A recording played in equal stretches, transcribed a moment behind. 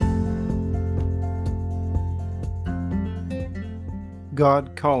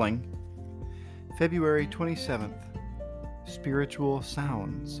God Calling, February 27th, Spiritual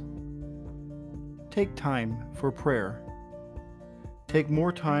Sounds. Take time for prayer. Take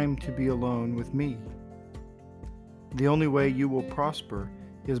more time to be alone with me. The only way you will prosper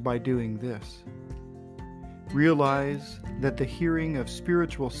is by doing this. Realize that the hearing of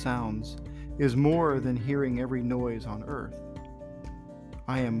spiritual sounds is more than hearing every noise on earth.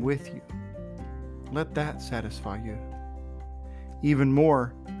 I am with you. Let that satisfy you. Even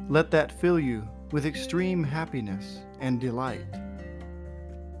more, let that fill you with extreme happiness and delight.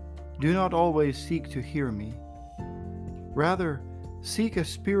 Do not always seek to hear me. Rather, seek a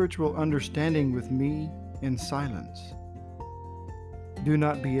spiritual understanding with me in silence. Do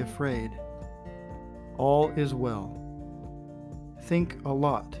not be afraid. All is well. Think a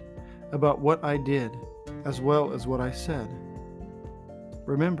lot about what I did as well as what I said.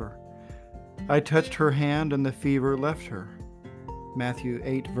 Remember, I touched her hand and the fever left her. Matthew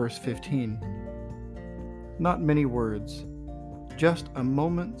 8, verse 15. Not many words, just a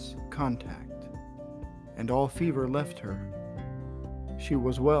moment's contact, and all fever left her. She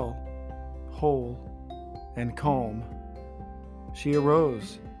was well, whole, and calm. She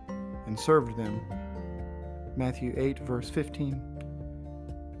arose and served them. Matthew 8, verse 15.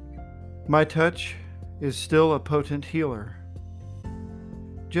 My touch is still a potent healer.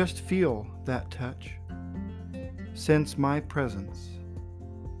 Just feel that touch. Sense my presence.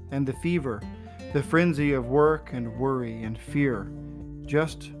 And the fever, the frenzy of work and worry and fear,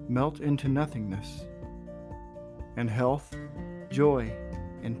 just melt into nothingness. And health, joy,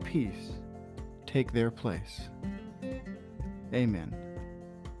 and peace take their place. Amen.